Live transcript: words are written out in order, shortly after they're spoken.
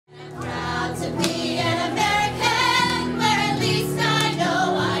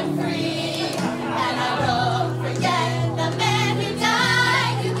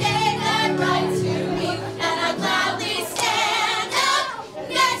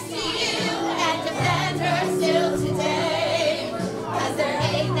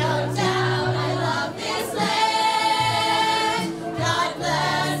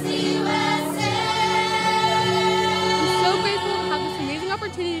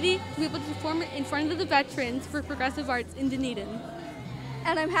opportunity to be able to perform in front of the veterans for progressive arts in Dunedin.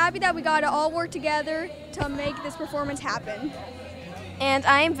 And I'm happy that we got to all work together to make this performance happen. And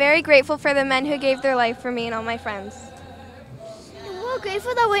I am very grateful for the men who gave their life for me and all my friends. We're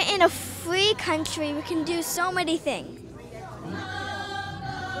grateful that we're in a free country. We can do so many things.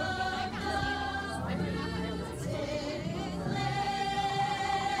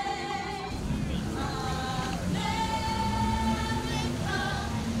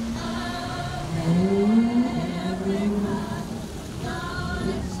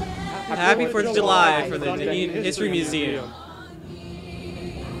 Happy 4th of July for the Dunedin History Museum.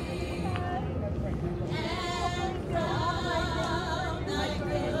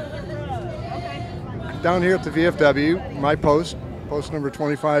 Down here at the VFW, my post number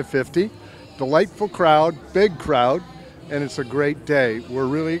 2550. Delightful crowd, big crowd, and it's a great day. We're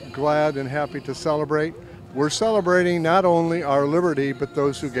really glad and happy to celebrate. We're celebrating not only our liberty, but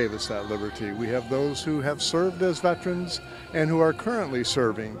those who gave us that liberty. We have those who have served as veterans and who are currently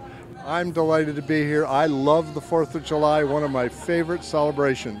serving. I'm delighted to be here. I love the 4th of July, one of my favorite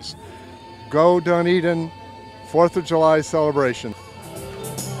celebrations. Go Dunedin, 4th of July celebration.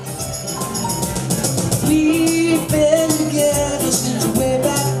 We've been together since way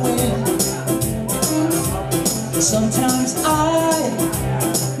back when. Sometimes I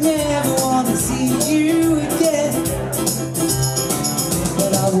never want to see you again,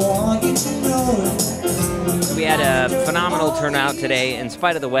 but I want you to know. We had a phenomenal turnout today in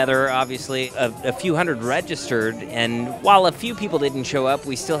spite of the weather. Obviously, a few hundred registered, and while a few people didn't show up,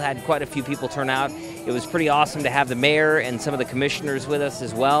 we still had quite a few people turn out. It was pretty awesome to have the mayor and some of the commissioners with us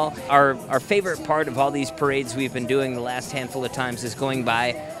as well. Our favorite part of all these parades we've been doing the last handful of times is going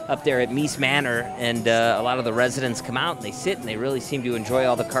by up there at Mies Manor, and a lot of the residents come out and they sit and they really seem to enjoy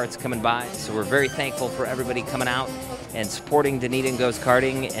all the carts coming by. So we're very thankful for everybody coming out and supporting Dunedin Goes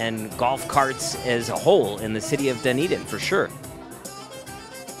Karting and golf carts as a whole in the city of Dunedin, for sure.